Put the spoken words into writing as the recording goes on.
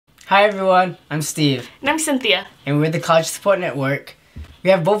Hi everyone, I'm Steve. And I'm Cynthia. And we're the College Support Network. We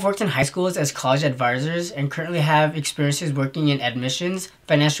have both worked in high schools as college advisors and currently have experiences working in admissions,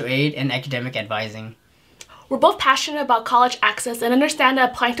 financial aid, and academic advising. We're both passionate about college access and understand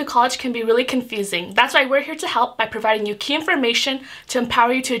that applying to college can be really confusing. That's why we're here to help by providing you key information to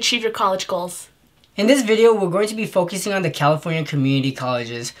empower you to achieve your college goals. In this video, we're going to be focusing on the California community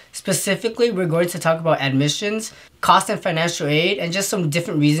colleges. Specifically, we're going to talk about admissions, cost and financial aid, and just some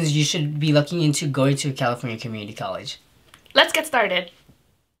different reasons you should be looking into going to a California community college. Let's get started.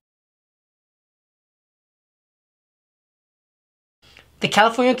 The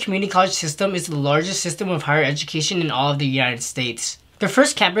California community college system is the largest system of higher education in all of the United States. Their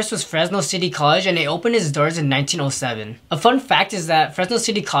first campus was Fresno City College, and it opened its doors in 1907. A fun fact is that Fresno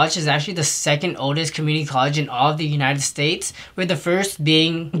City College is actually the second oldest community college in all of the United States, with the first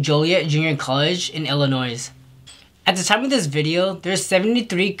being Joliet Junior College in Illinois. At the time of this video, there are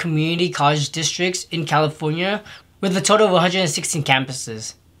 73 community college districts in California with a total of 116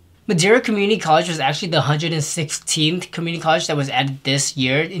 campuses. Madera Community College was actually the 116th community college that was added this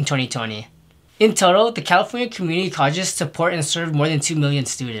year in 2020. In total, the California community colleges support and serve more than 2 million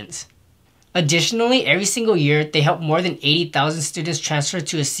students. Additionally, every single year, they help more than 80,000 students transfer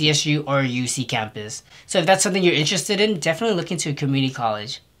to a CSU or a UC campus. So if that's something you're interested in, definitely look into a community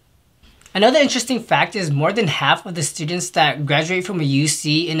college. Another interesting fact is more than half of the students that graduate from a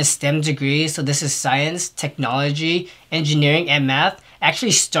UC in a STEM degree, so this is science, technology, engineering, and math,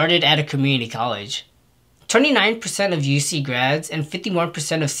 actually started at a community college. 29% of UC grads and 51%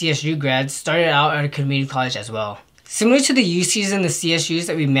 of CSU grads started out at a community college as well. Similar to the UCs and the CSUs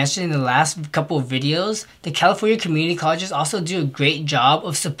that we mentioned in the last couple of videos, the California community colleges also do a great job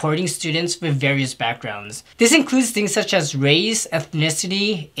of supporting students with various backgrounds. This includes things such as race,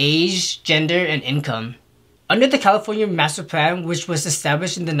 ethnicity, age, gender, and income. Under the California Master Plan, which was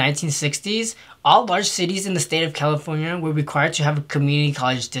established in the 1960s, all large cities in the state of California were required to have a community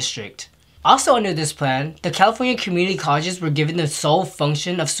college district. Also under this plan, the California community colleges were given the sole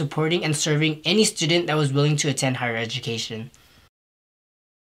function of supporting and serving any student that was willing to attend higher education.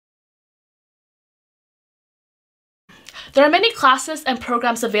 There are many classes and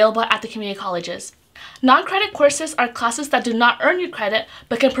programs available at the community colleges. Non-credit courses are classes that do not earn you credit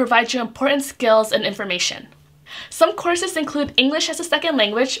but can provide you important skills and information. Some courses include English as a Second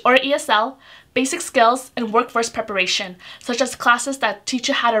Language, or ESL, basic skills, and workforce preparation, such as classes that teach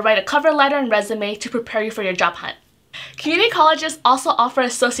you how to write a cover letter and resume to prepare you for your job hunt. Community colleges also offer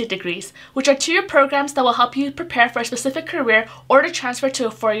associate degrees, which are two-year programs that will help you prepare for a specific career or to transfer to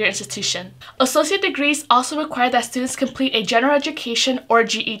a four-year institution. Associate degrees also require that students complete a general education or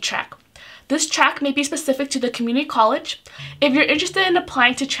GE track. This track may be specific to the community college. If you're interested in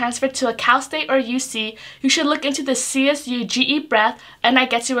applying to transfer to a Cal State or UC, you should look into the CSU GE Breadth and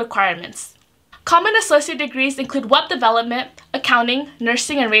IGETSU requirements. Common associate degrees include web development, accounting,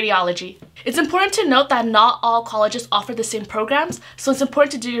 nursing, and radiology. It's important to note that not all colleges offer the same programs, so it's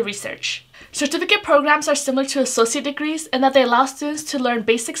important to do your research. Certificate programs are similar to associate degrees in that they allow students to learn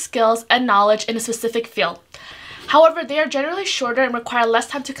basic skills and knowledge in a specific field. However, they are generally shorter and require less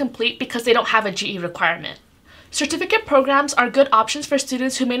time to complete because they don't have a GE requirement. Certificate programs are good options for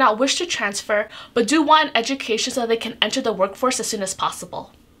students who may not wish to transfer but do want an education so that they can enter the workforce as soon as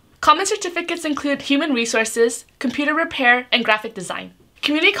possible. Common certificates include human resources, computer repair, and graphic design.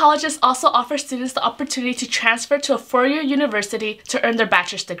 Community colleges also offer students the opportunity to transfer to a four-year university to earn their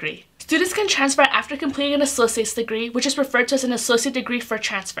bachelor's degree. Students can transfer after completing an associate's degree, which is referred to as an associate degree for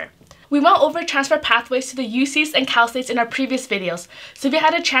transfer. We went over transfer pathways to the UCs and Cal States in our previous videos, so if you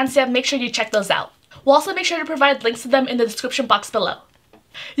had a chance yet, make sure you check those out. We'll also make sure to provide links to them in the description box below.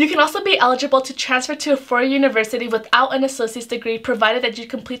 You can also be eligible to transfer to a four-year university without an associate's degree, provided that you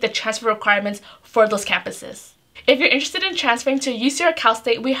complete the transfer requirements for those campuses. If you're interested in transferring to a UC or Cal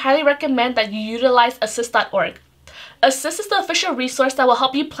State, we highly recommend that you utilize assist.org. Assist is the official resource that will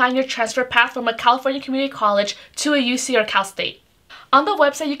help you plan your transfer path from a California community college to a UC or Cal State. On the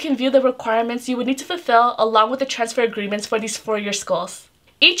website, you can view the requirements you would need to fulfill along with the transfer agreements for these four-year schools.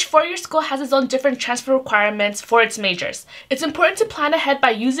 Each four-year school has its own different transfer requirements for its majors. It's important to plan ahead by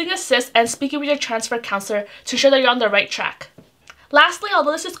using Assist and speaking with your transfer counselor to ensure that you're on the right track. Lastly,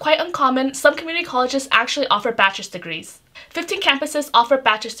 although this is quite uncommon, some community colleges actually offer bachelor's degrees. 15 campuses offer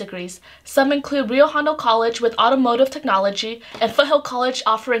bachelor's degrees. Some include Rio Hondo College with automotive technology and Foothill College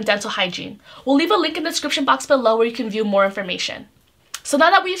offering dental hygiene. We'll leave a link in the description box below where you can view more information. So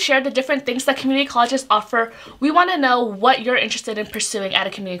now that we've shared the different things that community colleges offer, we want to know what you're interested in pursuing at a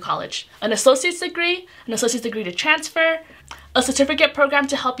community college. An associate's degree to transfer, a certificate program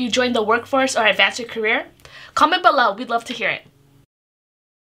to help you join the workforce or advance your career? Comment below, we'd love to hear it.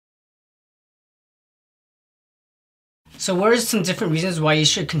 So what are some different reasons why you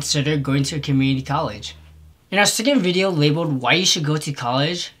should consider going to a community college? In our second video labeled Why You Should Go to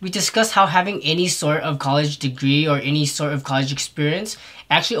College, we discussed how having any sort of college degree or any sort of college experience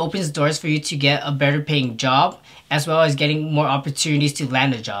actually opens doors for you to get a better paying job, as well as getting more opportunities to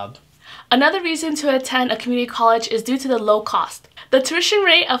land a job. Another reason to attend a community college is due to the low cost. The tuition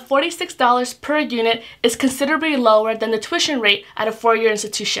rate of $46 per unit is considerably lower than the tuition rate at a four-year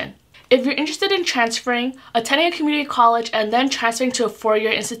institution. If you're interested in transferring, attending a community college and then transferring to a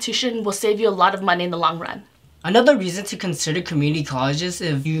four-year institution will save you a lot of money in the long run. Another reason to consider community colleges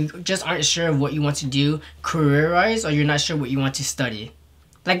if you just aren't sure of what you want to do career-wise, or you're not sure what you want to study.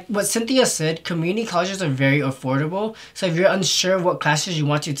 Like what Cynthia said, community colleges are very affordable, so if you're unsure of what classes you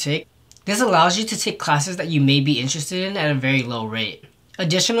want to take, this allows you to take classes that you may be interested in at a very low rate.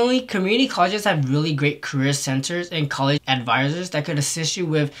 Additionally, community colleges have really great career centers and college advisors that could assist you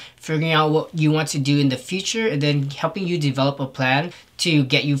with figuring out what you want to do in the future and then helping you develop a plan to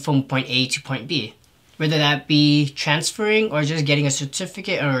get you from point A to point B, whether that be transferring or just getting a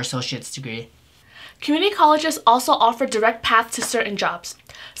certificate or associate's degree. Community colleges also offer direct paths to certain jobs.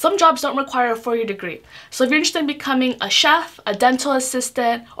 Some jobs don't require a four-year degree, so if you're interested in becoming a chef, a dental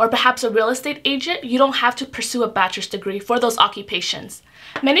assistant, or perhaps a real estate agent, you don't have to pursue a bachelor's degree for those occupations.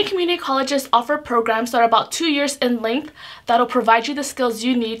 Many community colleges offer programs that are about 2 years in length that'll provide you the skills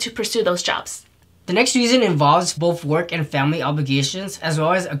you need to pursue those jobs. The next reason involves both work and family obligations, as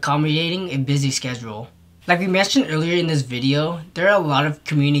well as accommodating a busy schedule. Like we mentioned earlier in this video, there are a lot of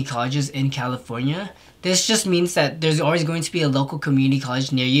community colleges in California. This just means that there's always going to be a local community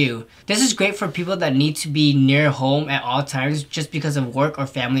college near you. This is great for people that need to be near home at all times just because of work or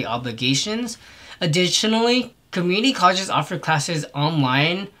family obligations. Additionally, community colleges offer classes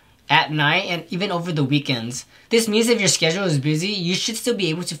online, at night, and even over the weekends. This means if your schedule is busy, you should still be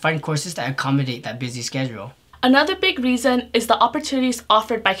able to find courses that accommodate that busy schedule. Another big reason is the opportunities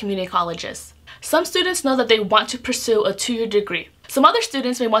offered by community colleges. Some students know that they want to pursue a 2-year degree. Some other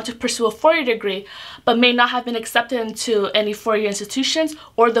students may want to pursue a 4-year degree, but may not have been accepted into any 4-year institutions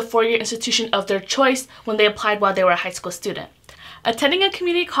or the 4-year institution of their choice when they applied while they were a high school student. Attending a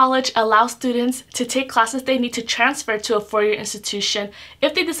community college allows students to take classes they need to transfer to a 4-year institution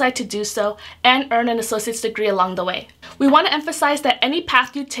if they decide to do so, and earn an associate's degree along the way. We want to emphasize that any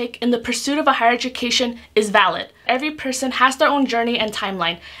path you take in the pursuit of a higher education is valid. Every person has their own journey and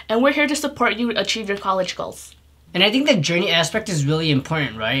timeline, and we're here to support you achieve your college goals. And I think the journey aspect is really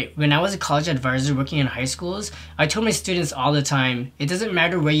important, right? When I was a college advisor working in high schools, I told my students all the time, it doesn't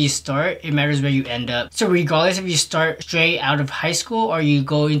matter where you start, it matters where you end up. So regardless if you start straight out of high school or you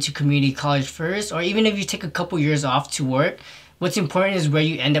go into community college first, or even if you take a couple years off to work, what's important is where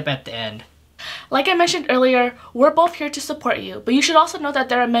you end up at the end. Like I mentioned earlier, we're both here to support you, but you should also know that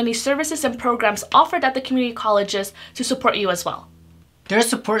there are many services and programs offered at the community colleges to support you as well. There are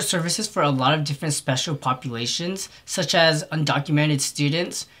support services for a lot of different special populations, such as undocumented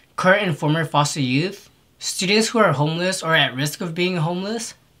students, current and former foster youth, students who are homeless or at risk of being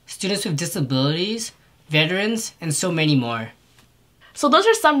homeless, students with disabilities, veterans, and so many more. So those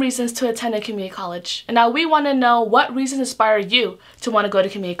are some reasons to attend a community college. And now we want to know what reasons inspire you to want to go to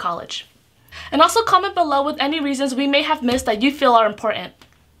community college. And also comment below with any reasons we may have missed that you feel are important.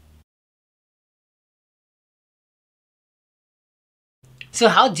 So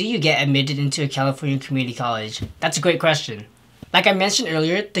how do you get admitted into a California community college? That's a great question. Like I mentioned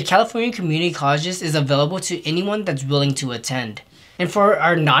earlier, the California community colleges is available to anyone that's willing to attend. And for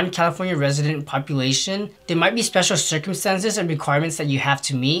our non-California resident population, there might be special circumstances and requirements that you have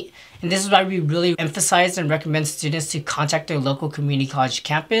to meet. And this is why we really emphasize and recommend students to contact their local community college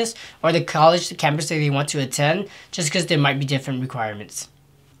campus or the college campus that they want to attend, just because there might be different requirements.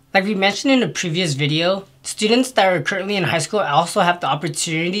 Like we mentioned in a previous video, students that are currently in high school also have the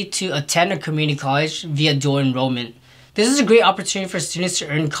opportunity to attend a community college via dual enrollment. This is a great opportunity for students to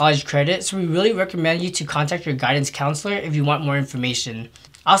earn college credit, so we really recommend you to contact your guidance counselor if you want more information.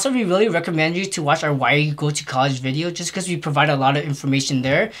 Also, we really recommend you to watch our Why You Go to College video just because we provide a lot of information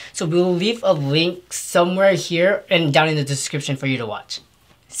there. So we will leave a link somewhere here and down in the description for you to watch.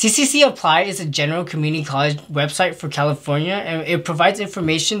 CCC Apply is a general community college website for California, and it provides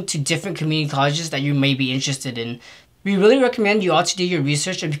information to different community colleges that you may be interested in. We really recommend you all to do your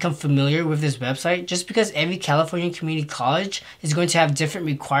research and become familiar with this website just because every California community college is going to have different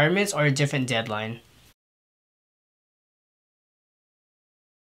requirements or a different deadline.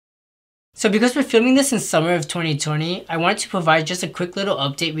 So because we're filming this in summer of 2020, I wanted to provide just a quick little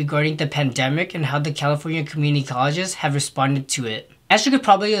update regarding the pandemic and how the California community colleges have responded to it. As you could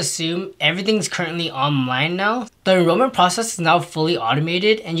probably assume, everything's currently online now. The enrollment process is now fully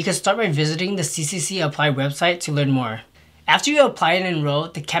automated, and you can start by visiting the CCC Apply website to learn more. After you apply and enroll,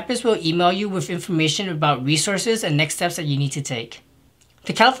 the campus will email you with information about resources and next steps that you need to take.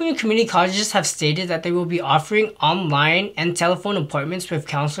 The California community colleges have stated that they will be offering online and telephone appointments with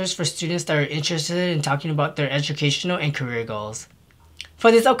counselors for students that are interested in talking about their educational and career goals. For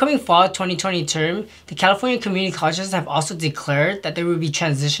this upcoming fall 2020 term, the California community colleges have also declared that they will be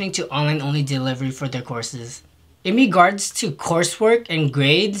transitioning to online-only delivery for their courses. In regards to coursework and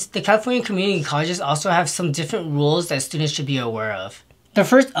grades, the California community colleges also have some different rules that students should be aware of. The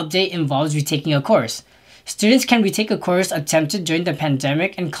first update involves retaking a course. Students can retake a course attempted during the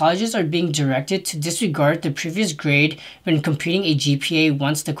pandemic, and colleges are being directed to disregard the previous grade when computing a GPA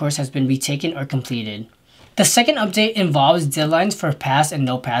once the course has been retaken or completed. The second update involves deadlines for pass and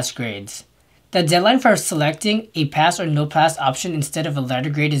no pass grades. The deadline for selecting a pass or no pass option instead of a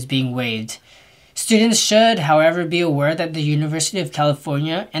letter grade is being waived. Students should, however, be aware that the University of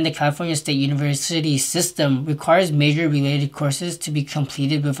California and the California State University system requires major related courses to be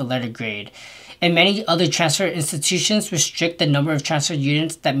completed with a letter grade, and many other transfer institutions restrict the number of transfer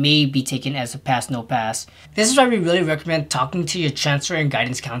units that may be taken as a pass-no pass. This is why we really recommend talking to your transfer and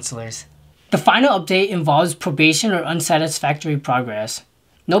guidance counselors. The final update involves probation or unsatisfactory progress.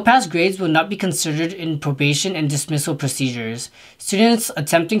 No-pass grades will not be considered in probation and dismissal procedures. Students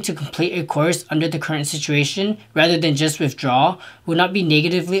attempting to complete a course under the current situation, rather than just withdraw, will not be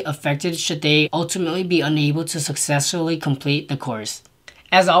negatively affected should they ultimately be unable to successfully complete the course.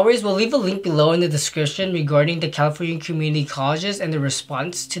 As always, we'll leave a link below in the description regarding the California community colleges and the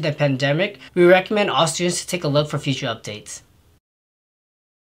response to the pandemic. We recommend all students to take a look for future updates.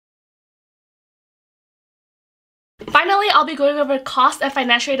 Finally, I'll be going over cost and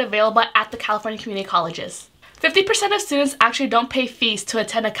financial aid available at the California community colleges. 50% of students actually don't pay fees to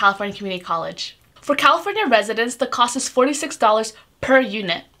attend a California community college. For California residents, the cost is $46 per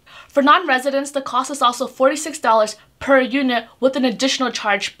unit. For non-residents, the cost is also $46 per unit with an additional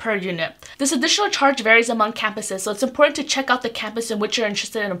charge per unit. This additional charge varies among campuses, so it's important to check out the campus in which you're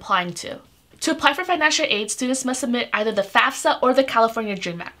interested in applying to. To apply for financial aid, students must submit either the FAFSA or the California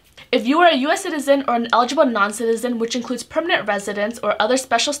Dream Act. If you are a U.S. citizen or an eligible non-citizen, which includes permanent residents or other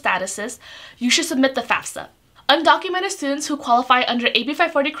special statuses, you should submit the FAFSA. Undocumented students who qualify under AB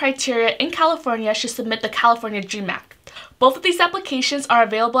 540 criteria in California should submit the California Dream Act. Both of these applications are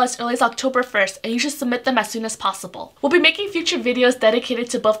available as early as October 1st, and you should submit them as soon as possible. We'll be making future videos dedicated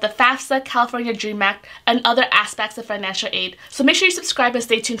to both the FAFSA, California Dream Act, and other aspects of financial aid, so make sure you subscribe and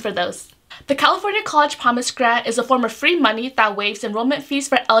stay tuned for those. The California College Promise Grant is a form of free money that waives enrollment fees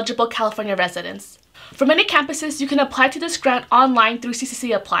for eligible California residents. For many campuses, you can apply to this grant online through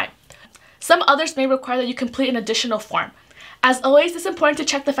CCC Apply. Some others may require that you complete an additional form. As always, it's important to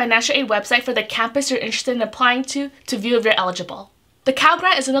check the financial aid website for the campus you're interested in applying to view if you're eligible. The Cal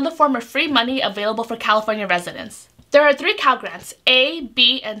Grant is another form of free money available for California residents. There are 3 Cal Grants, A,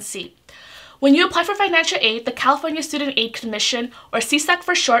 B, and C. When you apply for financial aid, the California Student Aid Commission, or CSAC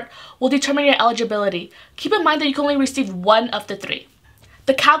for short, will determine your eligibility. Keep in mind that you can only receive one of the 3.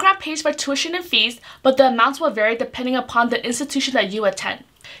 The Cal Grant pays for tuition and fees, but the amounts will vary depending upon the institution that you attend.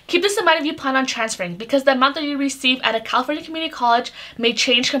 Keep this in mind if you plan on transferring, because the amount that you receive at a California community college may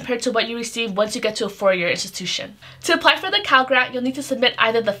change compared to what you receive once you get to a 4-year institution. To apply for the Cal Grant, you'll need to submit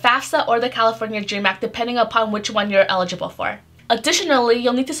either the FAFSA or the California Dream Act, depending upon which one you're eligible for. Additionally,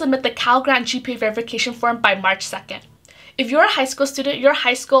 you'll need to submit the Cal Grant GPA verification form by March 2nd. If you're a high school student, your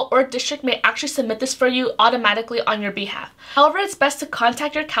high school or district may actually submit this for you automatically on your behalf. However, it's best to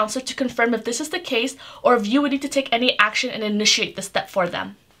contact your counselor to confirm if this is the case or if you would need to take any action and initiate the step for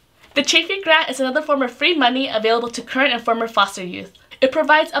them. The Chafee Grant is another form of free money available to current and former foster youth. It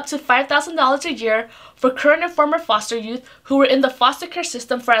provides up to $5,000 a year for current and former foster youth who were in the foster care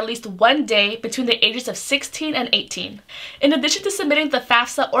system for at least 1 day between the ages of 16 and 18. In addition to submitting the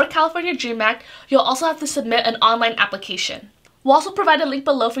FAFSA or California Dream Act, you'll also have to submit an online application. We'll also provide a link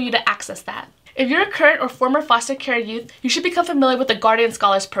below for you to access that. If you're a current or former foster care youth, you should become familiar with the Guardian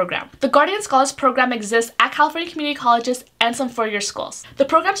Scholars Program. The Guardian Scholars Program exists at California community colleges and some 4-year schools. The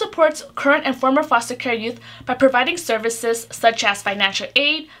program supports current and former foster care youth by providing services such as financial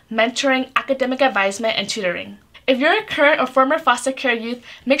aid, mentoring, academic advisement, and tutoring. If you're a current or former foster care youth,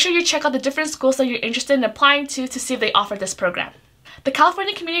 make sure you check out the different schools that you're interested in applying to see if they offer this program. The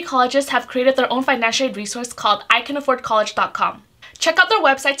California community colleges have created their own financial aid resource called ICanAffordCollege.com. Check out their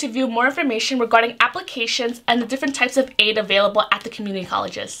website to view more information regarding applications and the different types of aid available at the community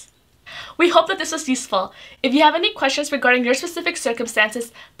colleges. We hope that this was useful. If you have any questions regarding your specific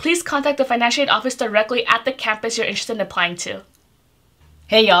circumstances, please contact the financial aid office directly at the campus you're interested in applying to.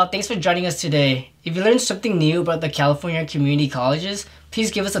 Hey y'all, thanks for joining us today. If you learned something new about the California community colleges, please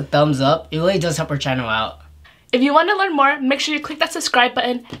give us a thumbs up. It really does help our channel out. If you want to learn more, make sure you click that subscribe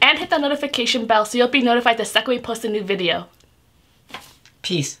button and hit that notification bell so you'll be notified the second we post a new video.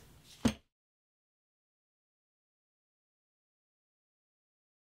 Peace.